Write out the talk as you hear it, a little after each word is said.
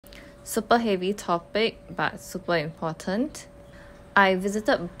Super heavy topic, but super important. I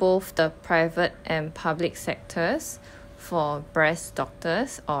visited both the private and public sectors for breast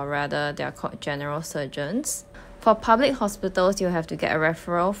doctors, or rather they are called general surgeons. For public hospitals, you have to get a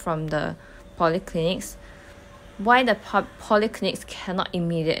referral from the polyclinics. Why the polyclinics cannot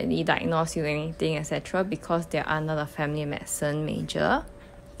immediately diagnose you anything, etc., because they are under the family medicine major,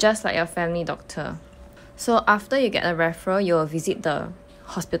 just like your family doctor. So after you get a referral, you will visit the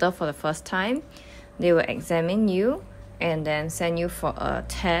hospital for the first time. They will examine you and then send you for a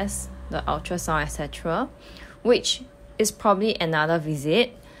test, the ultrasound, etc., which is probably another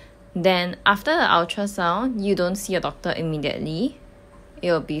visit. Then after the ultrasound, you don't see a doctor immediately.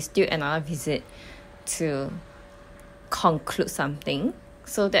 It will be still another visit to conclude something.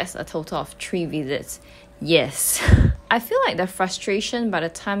 So that's a total of 3 visits. Yes. I feel like the frustration by the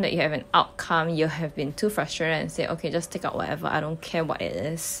time that you have an outcome, you have been too frustrated and say, okay, just take out whatever, I don't care what it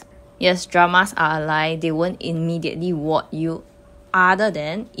is. Yes, dramas are a lie. They won't immediately ward you, other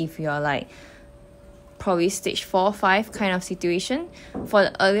than if you're like probably stage 4 or 5 kind of situation. For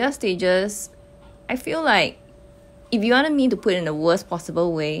the earlier stages, I feel like if you wanted me to put it in the worst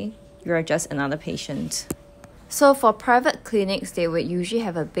possible way, you're just another patient. So for private clinics, they would usually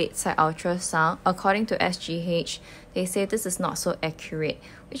have a bedside ultrasound. According to SGH, they say this is not so accurate,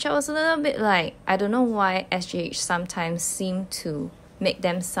 which I was a little bit like, I don't know why SGH sometimes seem to make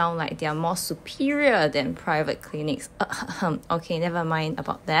them sound like they are more superior than private clinics. Okay, never mind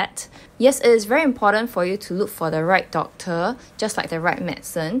about that. Yes, it is very important for you to look for the right doctor, just like the right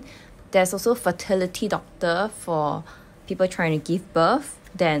medicine. There's also fertility doctor for people trying to give birth,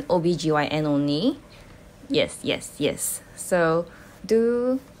 then OBGYN only. Yes. So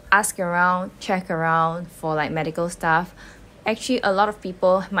do ask around, check around for like medical stuff. Actually, a lot of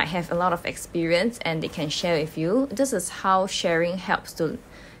people might have a lot of experience and they can share with you. This is how sharing helps to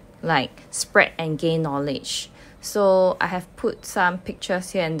like spread and gain knowledge. So I have put some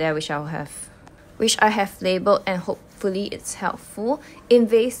pictures here and there which I have labeled, and hopefully it's helpful.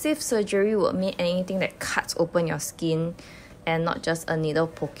 Invasive surgery would mean anything that cuts open your skin and not just a needle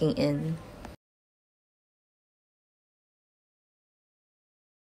poking in.